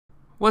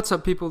What's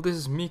up, people? This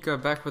is Mika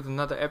back with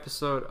another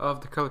episode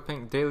of the Color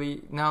Pink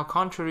Daily. Now,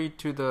 contrary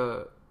to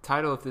the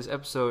title of this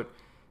episode,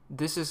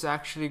 this is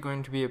actually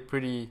going to be a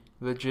pretty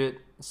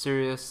legit,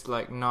 serious,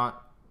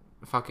 not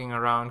fucking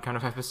around kind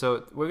of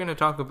episode. We're going to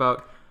talk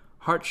about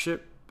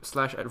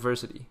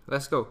hardship/adversity.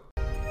 Let's go.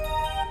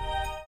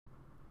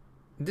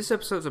 This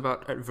episode's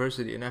about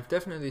adversity, and I've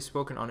definitely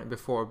spoken on it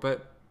before,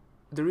 but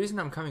the reason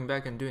I'm coming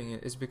back and doing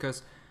it is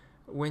because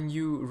when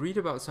you read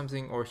about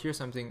something or hear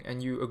something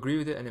and you agree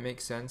with it and it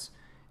makes sense,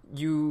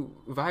 you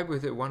vibe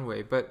with it one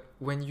way, but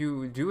when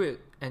you do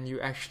it and you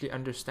actually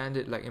understand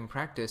it in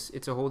practice,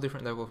 it's a whole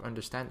different level of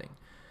understanding.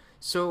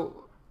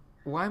 So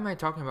why am I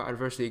talking about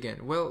adversity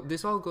again? Well,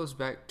 this all goes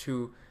back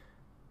to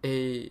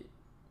a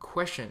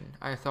question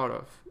I thought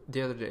of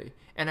the other day,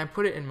 and I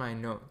put it in my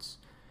notes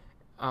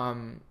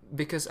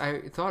because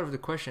I thought of the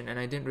question and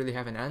I didn't really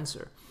have an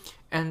answer.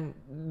 And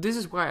this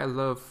is why I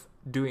love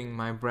doing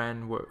my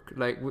brand work,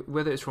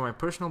 whether it's for my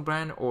personal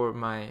brand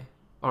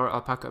or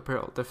Alpaca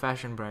Apparel, the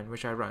fashion brand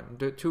which I run,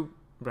 the two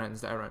brands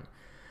that I run.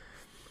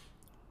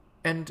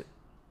 And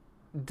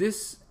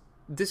this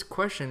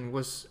question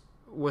was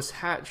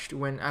hatched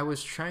when I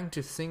was trying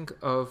to think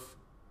of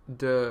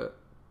our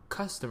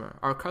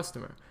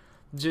customer,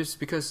 just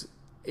because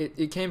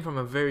it came from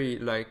a very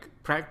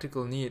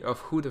practical need of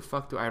who the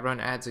fuck do I run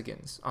ads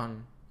against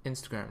on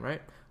Instagram,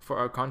 right, for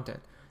our content.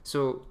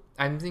 So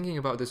I'm thinking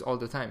about this all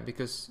the time,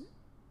 because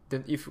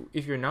then if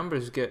your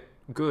numbers get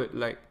good,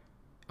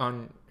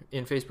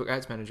 in Facebook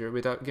Ads Manager,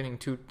 without getting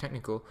too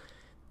technical,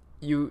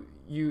 you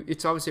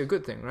it's obviously a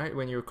good thing, right?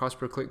 When your cost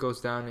per click goes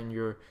down and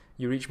you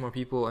reach more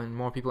people and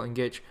more people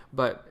engage.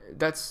 But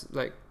that's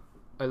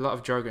a lot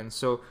of jargon,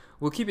 so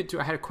we'll keep it to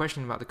I had a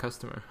question about the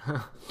customer.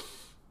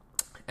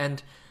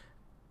 And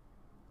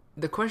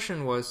the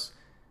question was,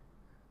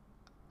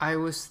 I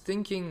was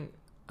thinking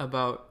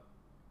about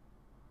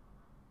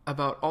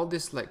all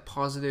this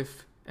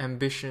positive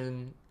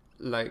ambition,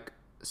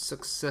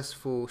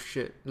 successful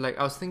shit.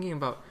 I was thinking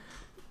about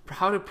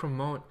how to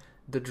promote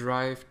the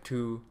drive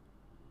to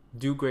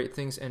do great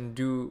things and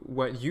do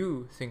what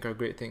you think are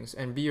great things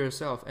and be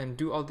yourself and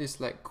do all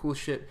this cool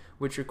shit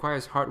which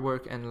requires hard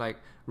work and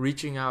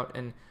reaching out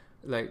and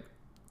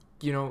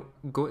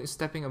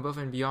stepping above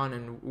and beyond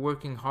and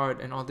working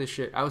hard and all this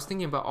shit. I was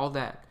thinking about all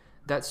that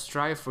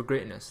strive for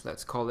greatness,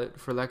 let's call it,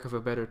 for lack of a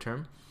better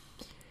term.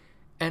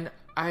 And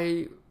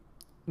I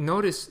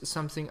noticed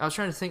something. I was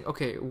trying to think,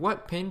 okay,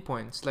 what pain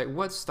points,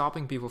 what's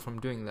stopping people from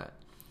doing that?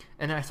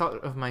 And I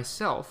thought of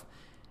myself,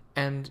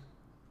 and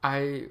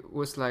I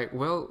was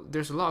well,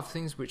 there's a lot of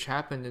things which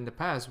happened in the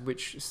past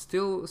which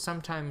still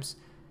sometimes,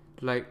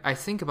 I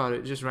think about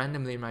it just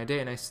randomly in my day,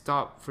 and I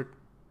stop for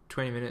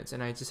 20 minutes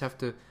and I just have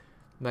to,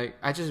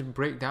 I just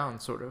break down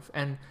sort of.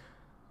 And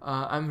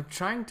I'm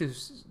trying to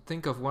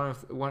think of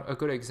a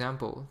good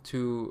example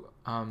to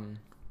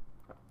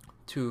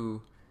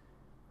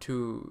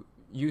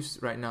use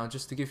right now,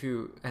 just to give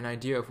you an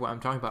idea of what I'm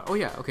talking about. Oh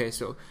yeah, okay,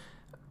 so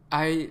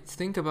I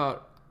think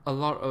about a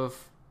lot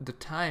of the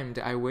time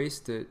that I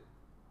wasted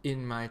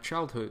in my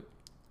childhood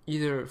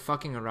either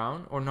fucking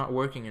around or not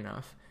working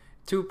enough.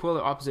 Two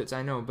polar opposites,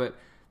 I know, but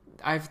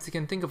I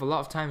can think of a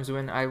lot of times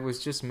when I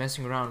was just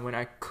messing around, when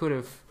I could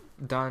have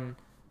done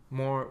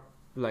more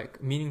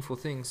meaningful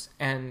things,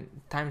 and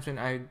times when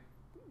I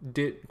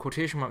did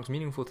quotation marks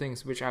meaningful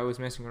things which I was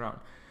messing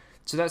around.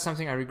 So that's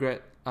something I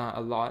regret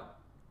a lot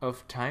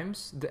of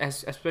times,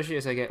 especially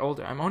as I get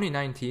older. I'm only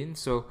 19,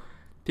 so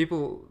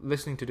people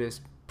listening to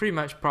this, pretty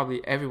much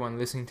probably everyone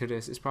listening to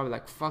this, is probably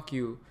fuck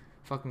you,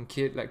 fucking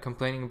kid,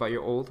 complaining about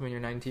you're old when you're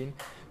 19.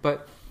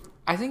 But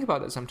I think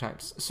about that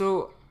sometimes.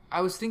 So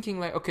I was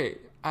thinking okay,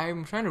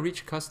 I'm trying to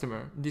reach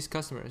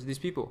these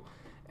people,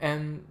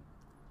 and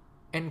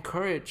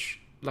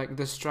encourage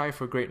the strive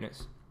for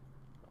greatness.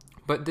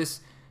 But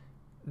this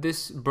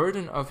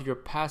burden of your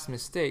past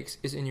mistakes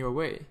is in your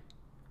way.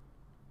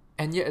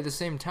 And yet at the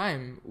same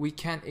time, we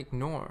can't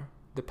ignore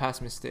the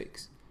past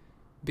mistakes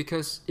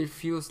because it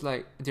feels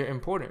like they're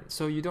important.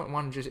 So you don't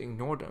want to just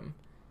ignore them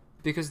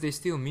because they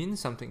still mean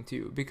something to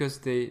you, because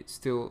they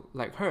still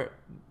hurt.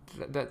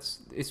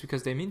 It's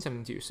because they mean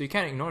something to you. So you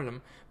can't ignore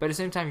them, but at the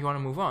same time you want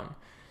to move on.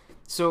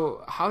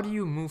 So how do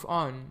you move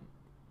on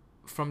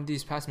from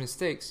these past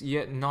mistakes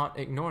yet not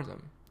ignore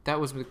them? That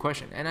was the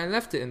question. And I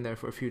left it in there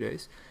for a few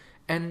days.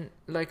 And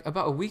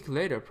about a week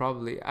later,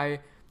 probably,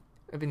 I've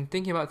been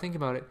thinking about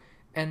it,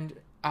 and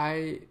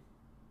I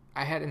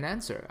had an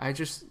answer. I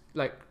just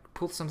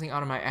pulled something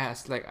out of my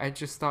ass. I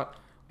just thought,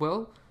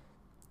 well,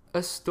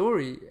 a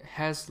story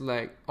has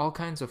all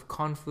kinds of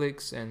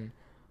conflicts and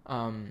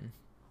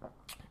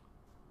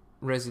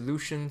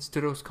resolutions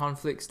to those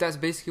conflicts. That's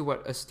basically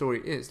what a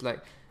story is.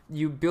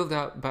 You build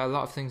up by a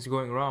lot of things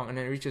going wrong, and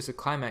then it reaches a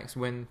climax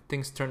when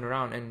things turn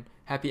around and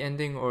happy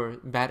ending or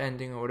bad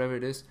ending or whatever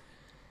it is.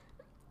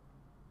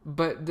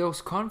 But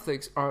those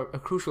conflicts are a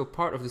crucial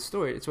part of the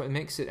story. It's what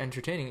makes it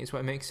entertaining. It's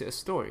what makes it a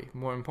story,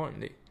 more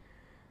importantly.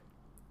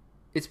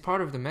 It's part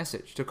of the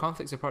message. The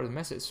conflicts are part of the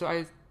message. So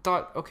I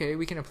thought, okay,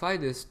 we can apply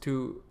this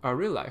to our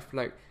real life.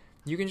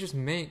 You can just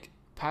make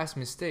past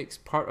mistakes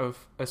part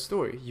of a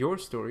story, your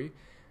story,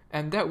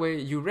 and that way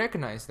you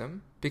recognize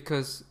them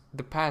because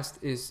the past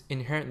is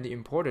inherently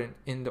important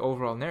in the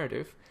overall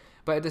narrative,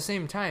 but at the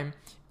same time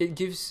it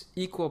gives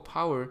equal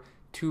power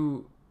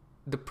to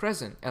the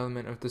present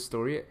element of the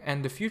story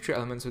and the future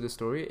elements of the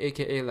story,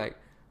 aka like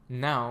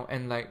now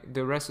and like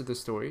the rest of the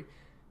story,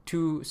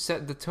 to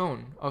set the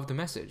tone of the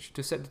message,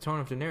 to set the tone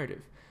of the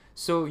narrative.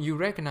 So you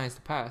recognize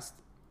the past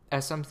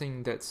as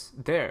something that's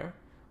there,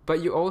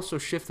 but you also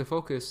shift the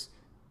focus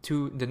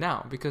to the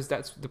now because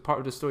that's the part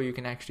of the story you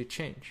can actually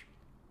change.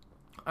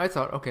 I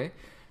thought, okay,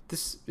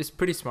 this is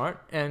pretty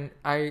smart and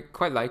I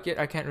quite like it.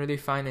 I can't really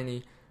find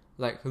any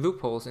like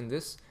loopholes in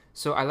this,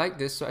 so I like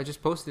this, so I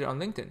just posted it on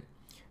LinkedIn,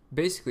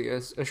 basically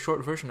as a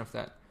short version of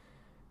that,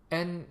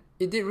 and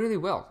it did really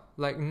well.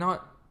 Like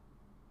not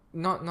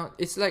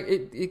it's like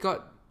it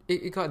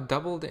got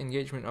double the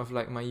engagement of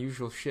like my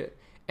usual shit,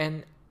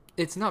 and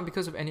it's not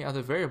because of any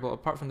other variable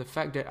apart from the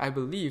fact that I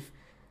believe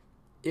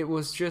it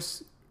was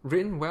just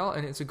written well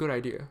and it's a good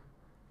idea.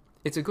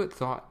 It's a good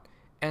thought,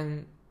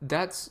 and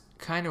that's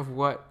kind of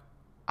what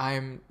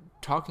I'm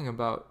talking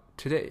about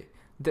today.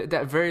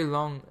 That very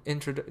long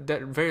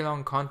that very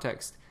long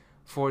context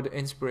for the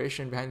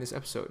inspiration behind this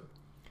episode.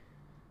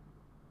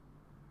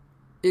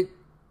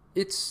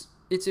 It's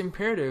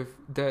imperative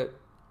that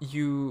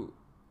you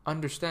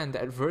understand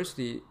that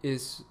adversity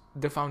is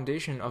the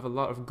foundation of a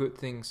lot of good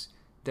things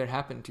that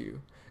happen to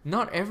you.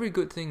 Not every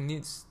good thing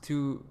needs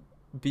to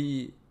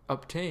be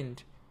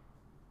obtained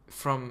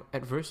from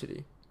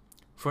adversity.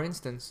 For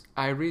instance,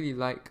 I really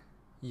like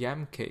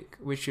yam cake,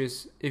 which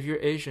is, if you're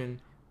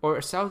Asian or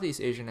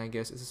Southeast Asian, I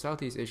guess it's a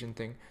Southeast Asian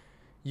thing,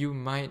 you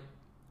might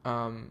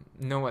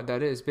know what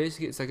that is.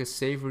 Basically, it's like a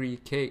savory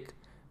cake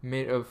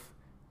made of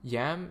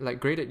yam, like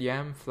grated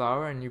yam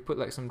flour, and you put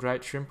like some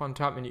dried shrimp on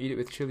top and you eat it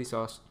with chili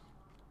sauce.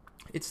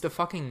 It's the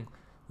fucking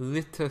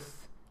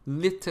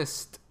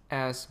littest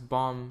ass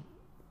bomb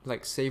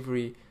like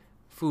savory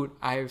food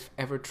I've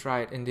ever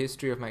tried in the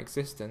history of my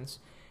existence,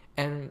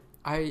 and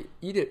I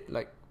eat it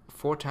like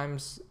 4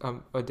 times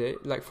a day,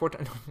 like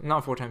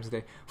not 4 times a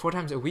day, 4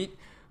 times a week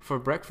for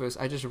breakfast.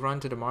 I just run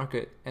to the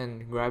market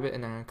and grab it,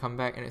 and then I come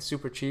back, and it's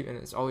super cheap and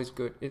it's always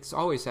good. It's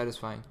always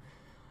satisfying.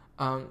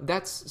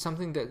 That's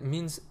something that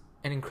means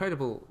an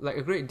incredible, like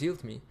a great deal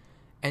to me,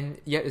 and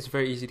yet it's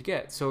very easy to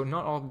get. So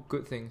not all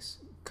good things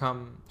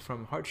come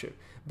from hardship,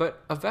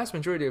 but a vast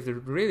majority of the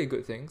really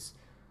good things,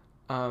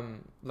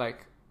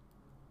 like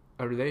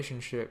a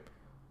relationship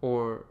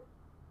or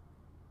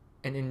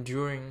an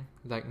enduring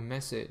like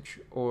message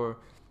or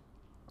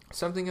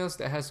something else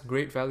that has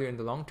great value in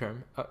the long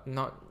term,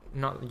 not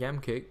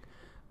yam cake,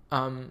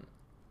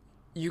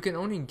 you can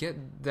only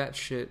get that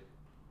shit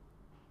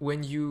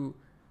when you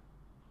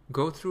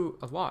go through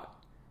a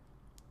lot,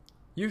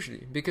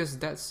 usually, because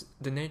that's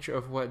the nature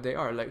of what they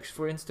are. Like,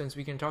 for instance,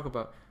 we can talk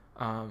about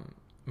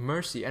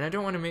mercy, and I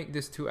don't want to make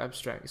this too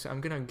abstract, so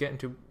I'm gonna get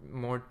into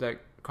more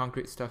like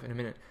concrete stuff in a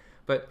minute,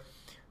 but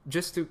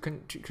just to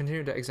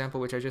continue the example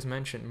which I just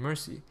mentioned,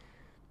 mercy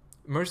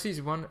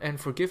is one, and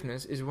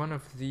forgiveness is one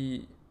of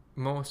the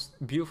most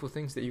beautiful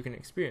things that you can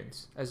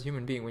experience as a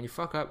human being. When you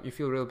fuck up, you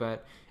feel real bad,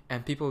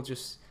 and people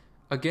just,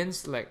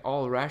 against like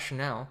all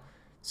rationale,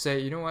 say,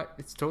 you know what,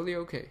 it's totally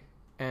okay,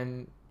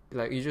 and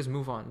like you just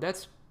move on.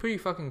 That's pretty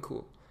fucking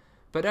cool.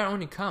 But that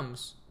only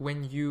comes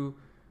when you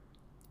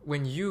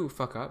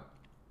fuck up,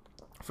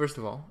 first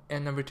of all,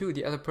 and number 2,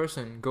 the other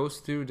person goes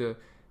through the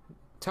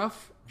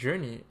tough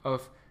journey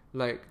of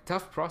like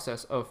tough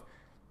process of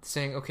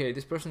saying, okay,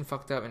 this person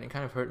fucked up and it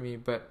kind of hurt me,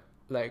 but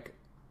like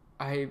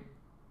I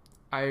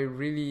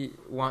really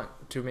want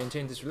to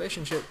maintain this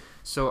relationship,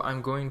 so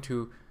I'm going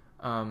to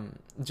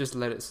just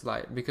let it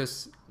slide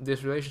because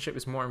this relationship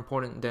is more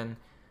important than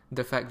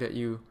the fact that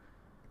you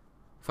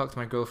fucked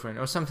my girlfriend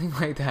or something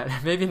like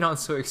that. Maybe not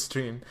so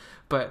extreme,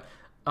 but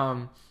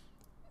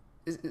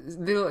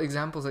little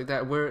examples like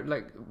that where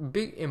like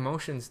big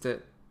emotions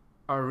that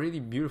are really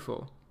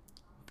beautiful,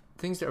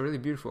 things that are really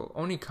beautiful,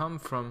 only come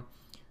from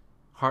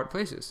hard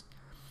places.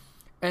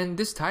 And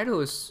this title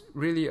is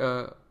really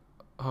a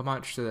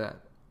homage to that,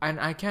 and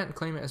I can't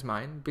claim it as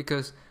mine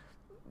because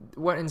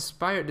what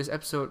inspired this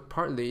episode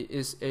partly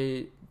is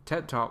a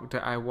TED Talk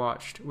that I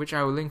watched, which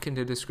I will link in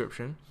the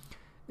description.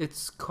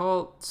 It's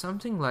called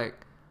something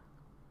like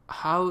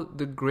How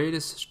the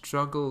Greatest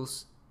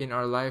Struggles in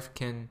Our Life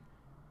Can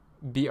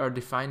Be Our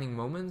Defining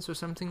Moments or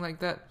something like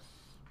that,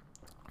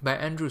 by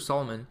Andrew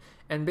Solomon.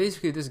 And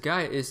basically this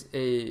guy is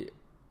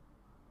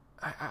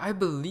I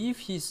believe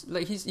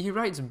he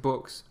writes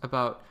books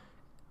about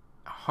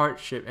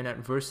hardship and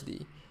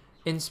adversity,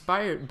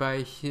 inspired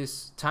by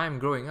his time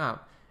growing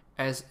up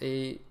as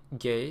a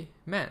gay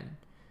man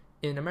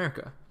in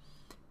America.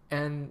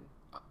 And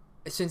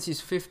since he's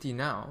 50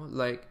 now,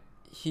 like,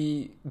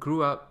 he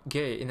grew up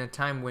gay in a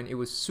time when it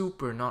was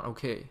super not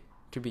okay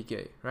to be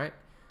gay, right?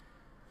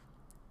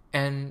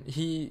 And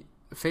he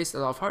faced a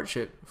lot of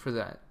hardship for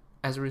that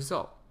as a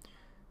result,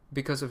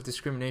 because of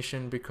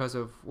discrimination, because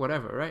of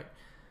whatever, right?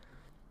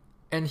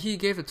 And he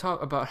gave a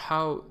talk about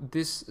how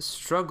this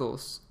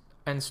struggles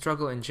and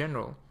struggle in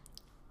general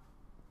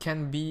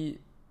can be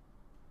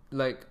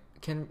like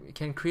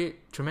can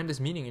create tremendous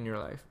meaning in your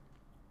life.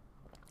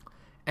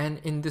 And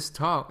in this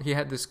talk, he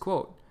had this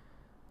quote: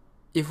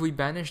 if we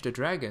banish the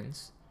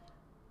dragons,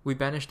 we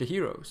banish the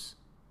heroes.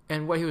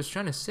 And what he was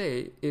trying to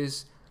say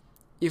is,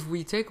 if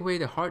we take away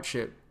the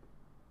hardship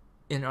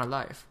in our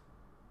life,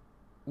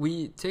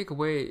 we take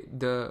away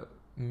the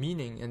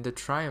meaning and the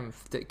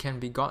triumph that can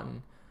be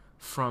gotten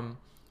from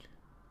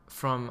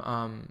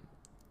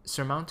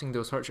surmounting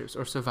those hardships,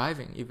 or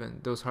surviving even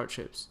those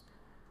hardships,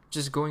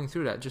 just going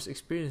through that, just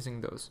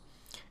experiencing those.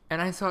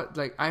 And I thought,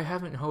 like, I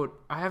haven't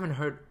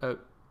heard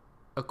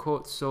a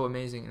quote so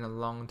amazing in a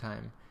long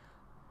time.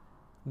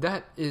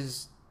 That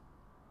is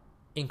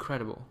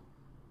incredible.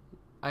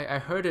 I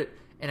heard it,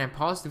 and I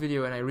paused the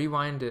video, and I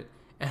rewind it,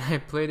 and I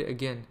played it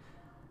again,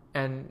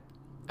 and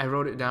I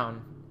wrote it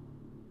down.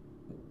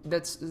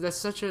 That's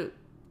such a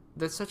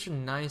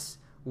nice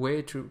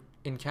way to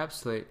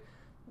encapsulate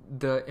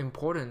the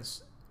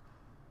importance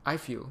I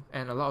feel,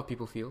 and a lot of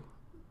people feel,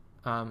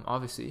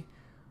 obviously,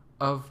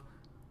 of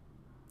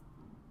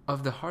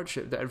the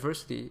hardship, the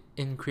adversity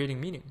in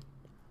creating meaning.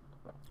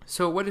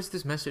 So what does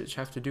this message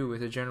have to do with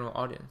the general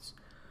audience?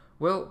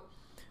 Well,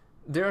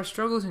 there are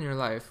struggles in your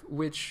life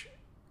which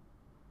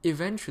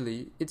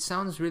eventually, it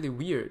sounds really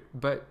weird,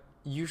 but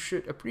you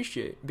should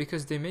appreciate,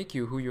 because they make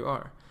you who you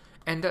are.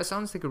 And that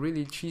sounds like a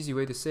really cheesy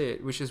way to say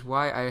it, which is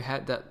why I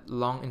had that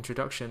long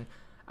introduction.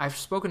 I've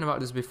spoken about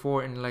this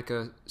before in like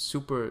a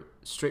super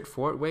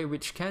straightforward way,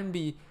 which can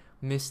be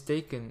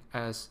mistaken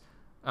as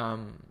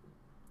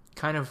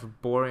kind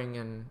of boring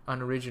and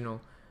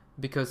unoriginal,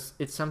 because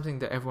it's something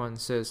that everyone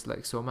says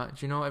like so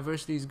much.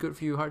 Adversity is good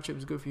for you, hardship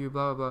is good for you,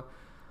 blah blah blah.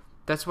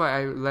 That's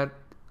why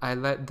I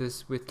led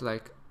this with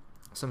like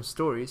some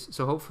stories,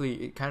 so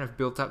hopefully it kind of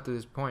built up to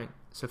this point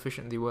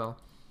sufficiently well.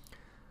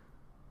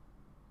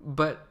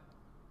 But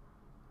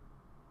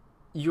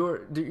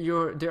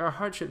there are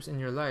hardships in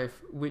your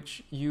life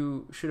which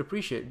you should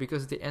appreciate,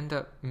 because they end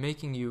up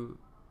making you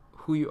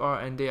who you are,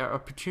 and they are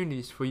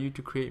opportunities for you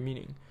to create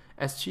meaning.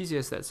 As cheesy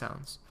as that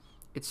sounds,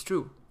 it's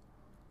true.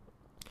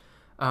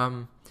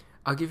 I'll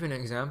give you an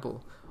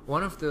example.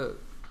 One of the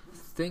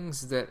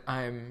things that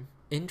I'm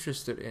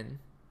interested in,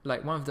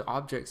 like one of the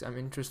objects I'm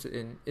interested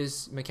in,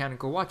 is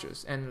mechanical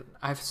watches. And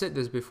I've said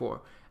this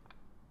before,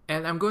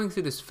 and I'm going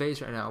through this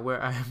phase right now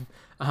where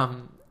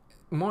I'm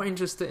more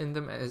interested in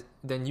them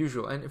than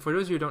usual. And for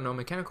those of you who don't know,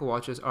 mechanical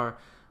watches are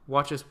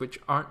watches which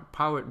aren't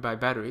powered by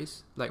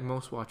batteries, like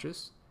most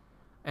watches,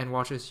 and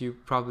watches you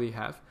probably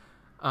have,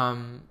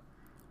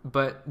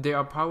 but they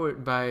are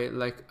powered by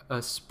like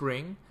a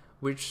spring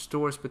which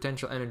stores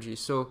potential energy.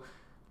 So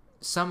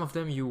some of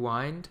them you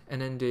wind,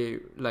 and then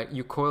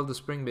you coil the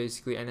spring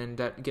basically, and then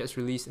that gets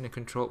released in a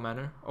controlled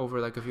manner over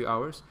like a few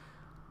hours.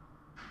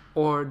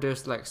 Or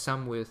there's like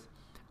some with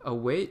a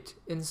weight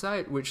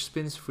inside which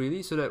spins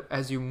freely, so that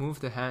as you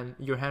move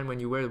your hand when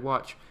you wear the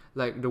watch,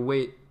 like the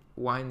weight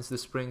winds the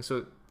spring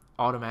so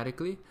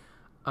automatically.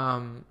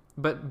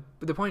 But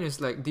the point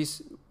is, like,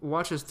 these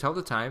watches tell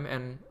the time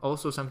and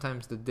also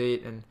sometimes the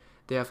date, and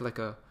they have like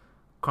a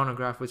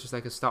chronograph, which is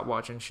like a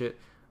stopwatch and shit.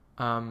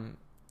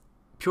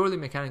 Purely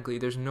mechanically,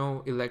 there's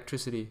no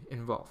electricity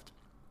involved.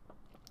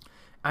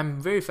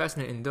 I'm very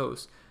fascinated in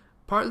those,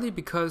 partly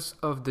because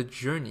of the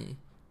journey,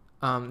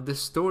 the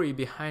story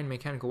behind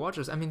mechanical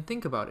watches. I mean,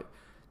 think about it.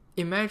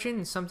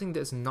 Imagine something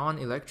that's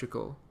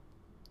non-electrical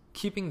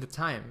keeping the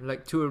time,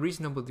 like, to a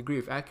reasonable degree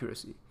of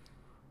accuracy.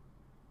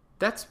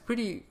 That's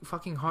pretty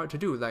fucking hard to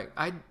do.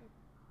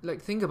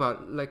 Think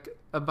about like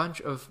a bunch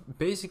of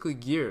basically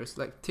gears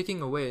like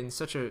ticking away in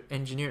such an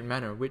engineered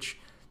manner, which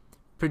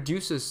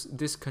produces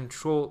this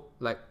controlled,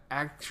 like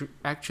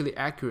actually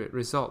accurate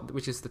result,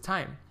 which is the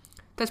time.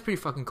 That's pretty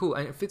fucking cool,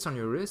 and it fits on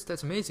your wrist.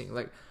 That's amazing.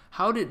 Like,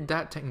 how did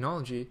that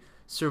technology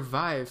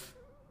survive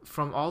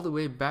from all the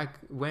way back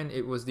when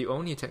it was the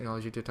only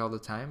technology to tell the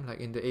time, like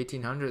in the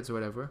 1800s or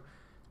whatever,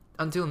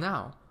 until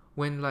now,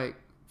 when like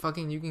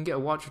fucking you can get a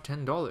watch for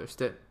 $10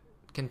 that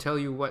can tell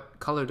you what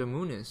color the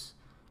moon is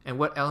and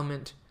what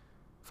element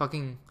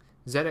fucking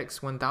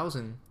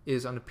ZX1000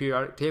 is on the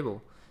periodic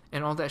table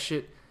and all that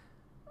shit.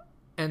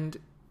 And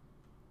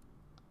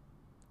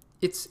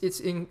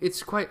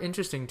it's quite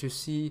interesting to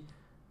see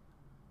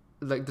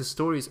like the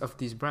stories of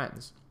these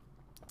brands.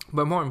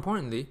 But more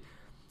importantly,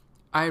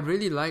 I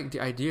really like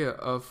the idea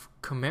of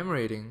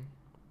commemorating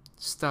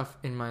stuff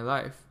in my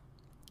life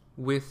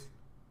with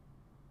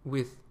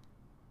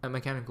a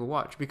mechanical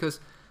watch,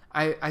 because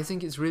I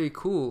think it's really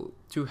cool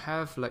to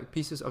have like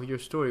pieces of your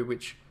story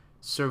which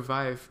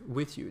survive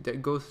with you,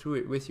 that go through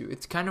it with you.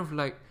 It's kind of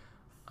like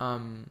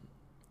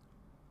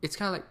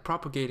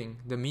propagating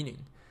the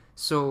meaning.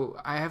 So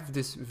I have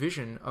this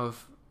vision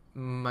of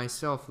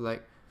myself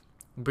like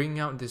bringing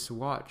out this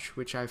watch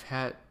which I've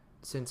had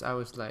since I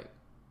was like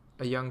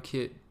a young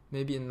kid,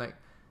 maybe in like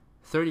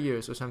 30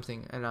 years or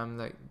something, and I'm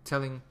like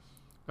telling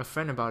a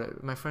friend about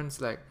it. My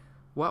friend's like,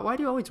 why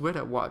do you always wear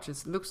that watch?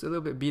 It looks a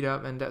little bit beat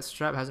up, and that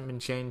strap hasn't been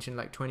changed in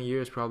like 20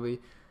 years probably.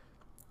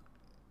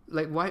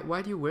 Like,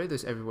 why do you wear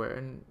this everywhere?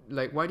 And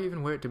like, why do you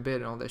even wear it to bed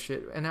and all that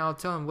shit? And I'll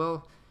tell him,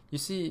 well, You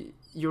see,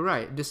 you're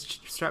right. This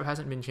strap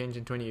hasn't been changed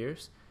in 20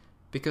 years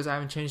because I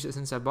haven't changed it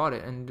since I bought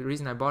it. And the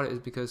reason I bought it is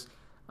because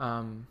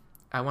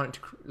I wanted to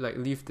like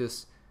leave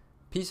this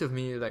piece of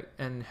me like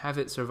and have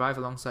it survive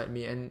alongside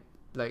me. And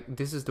like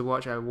this is the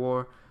watch I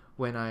wore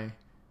when I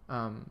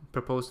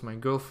proposed to my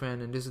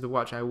girlfriend, and this is the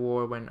watch I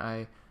wore when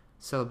I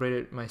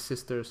celebrated my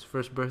sister's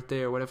first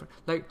birthday or whatever.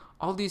 Like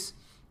all these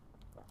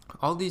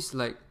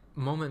like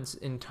moments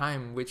in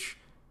time which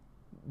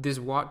this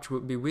watch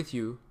would be with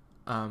you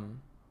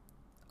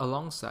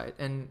alongside.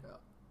 And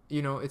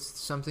you know, it's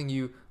something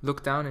you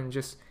look down and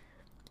just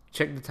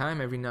check the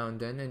time every now and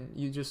then, and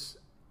you just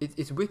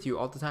it's with you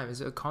all the time.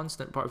 It's a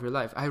constant part of your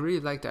life. I really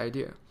like the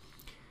idea.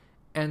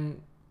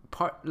 And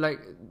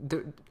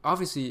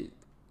obviously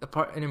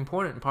an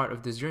important part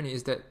of this journey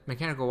is that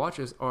mechanical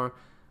watches are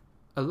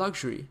a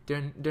luxury.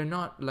 They're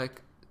not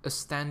like a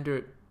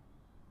standard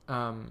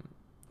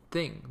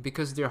thing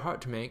because they're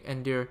hard to make,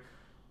 and they're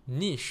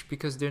niche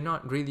because they're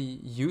not really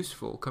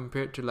useful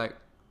compared to like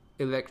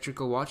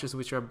electrical watches,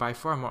 which are by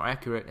far more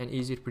accurate and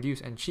easy to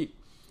produce and cheap.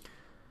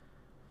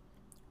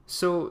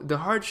 So the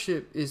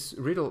hardship is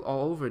riddled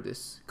all over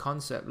this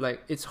concept.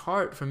 Like it's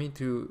hard for me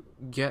to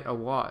get a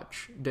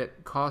watch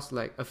that costs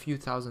like a few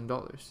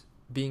 $1,000s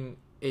being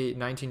a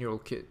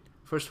 19-year-old kid.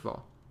 First of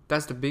all,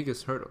 that's the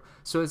biggest hurdle.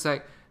 So it's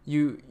like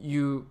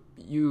you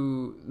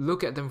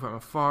look at them from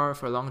afar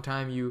for a long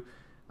time. You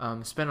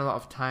spend a lot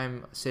of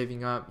time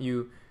saving up.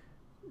 You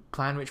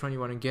plan which one you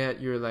want to get.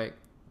 You're like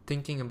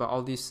thinking about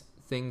all these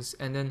things,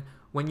 and then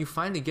when you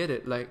finally get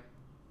it, like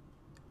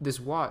this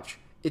watch,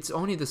 it's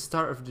only the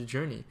start of the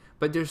journey.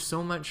 But there's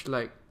so much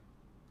like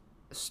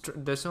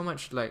there's so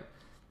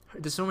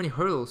many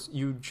hurdles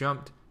you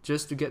jumped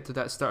just to get to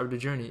that start of the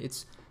journey.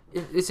 It's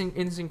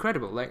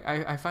incredible. Like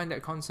I find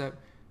that concept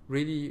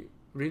really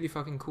really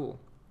fucking cool.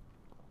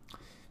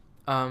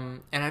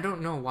 And I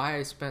don't know why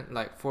I spent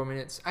like 4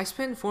 minutes. I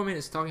spend 4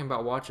 minutes talking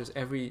about watches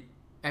every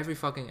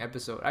fucking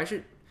episode.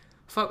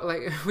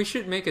 We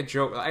should make a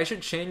joke. I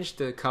should change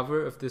the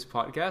cover of this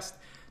podcast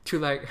to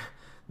like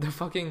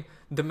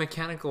the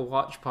Mechanical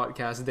Watch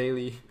Podcast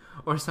Daily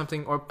or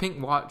something, or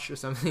Pink Watch or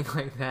something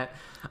like that.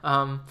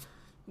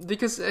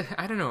 Because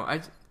I don't know,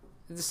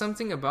 there's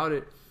something about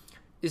it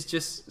is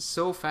just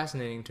so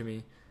fascinating to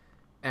me,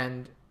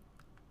 and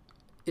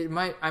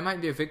I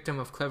might be a victim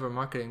of clever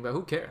marketing, but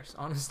who cares?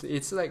 Honestly,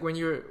 it's like when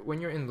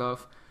you're in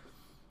love,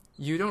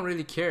 you don't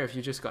really care if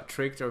you just got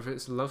tricked or if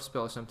it's a love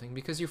spell or something,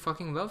 because you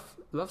fucking love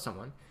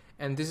someone.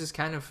 And this is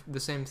kind of the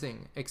same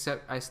thing,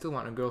 except I still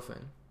want a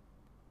girlfriend,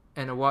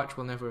 and a watch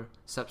will never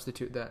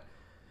substitute that.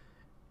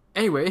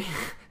 Anyway,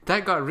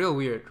 that got real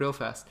weird real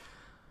fast.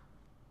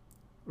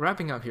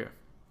 Wrapping up here.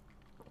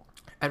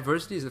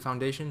 Adversity is the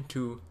foundation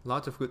to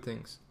lots of good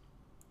things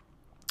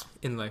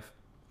in life.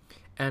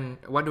 And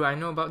what do I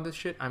know about this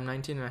shit? I'm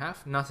 19 and a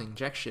half? Nothing.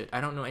 Jack shit. I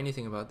don't know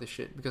anything about this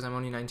shit because I'm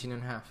only 19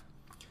 and a half.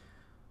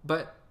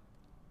 But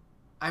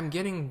I'm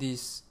getting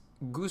these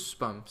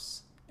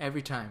goosebumps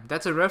every time.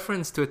 That's a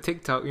reference to a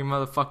TikTok, you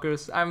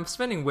motherfuckers. I'm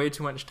spending way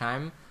too much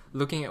time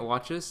looking at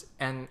watches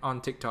and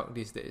on TikTok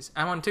these days.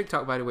 I'm on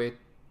TikTok, by the way,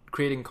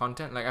 creating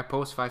content. Like I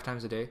post 5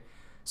 times a day.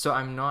 So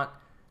I'm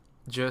not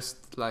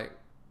just like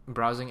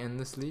browsing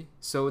endlessly.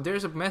 So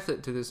there's a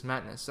method to this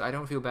madness. So I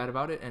don't feel bad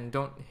about it, and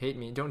don't hate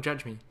me. Don't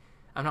judge me.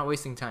 I'm not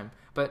wasting time.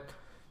 But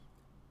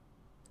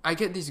I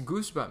get these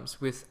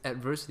goosebumps with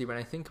adversity when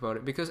I think about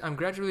it, because I'm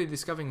gradually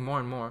discovering more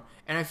and more,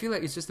 and I feel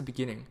like it's just the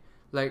beginning.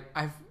 Like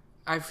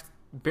I've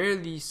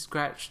barely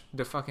scratched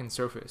the fucking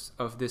surface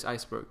of this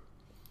iceberg.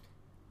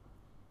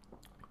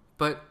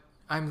 But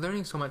I'm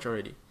learning so much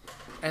already.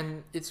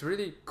 And it's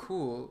really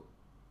cool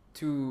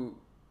to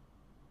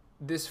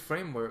this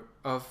framework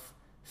of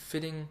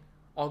fitting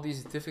all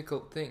these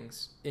difficult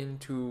things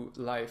into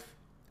life.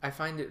 I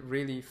find it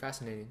really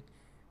fascinating.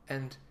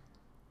 And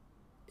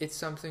it's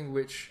something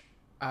which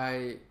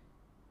I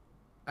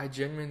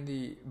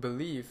genuinely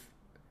believe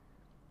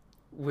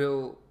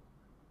will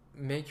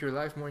make your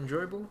life more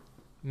enjoyable,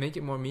 make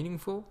it more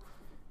meaningful,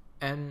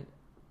 and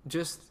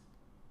just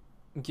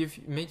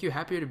make you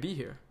happier to be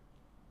here.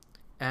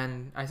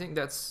 And I think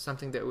that's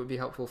something that would be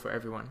helpful for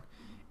everyone.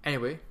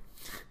 Anyway,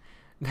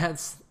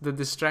 that's the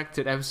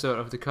distracted episode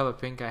of The Color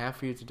Pink I have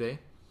for you today.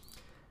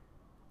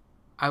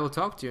 I will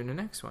talk to you in the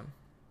next one.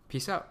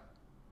 Peace out.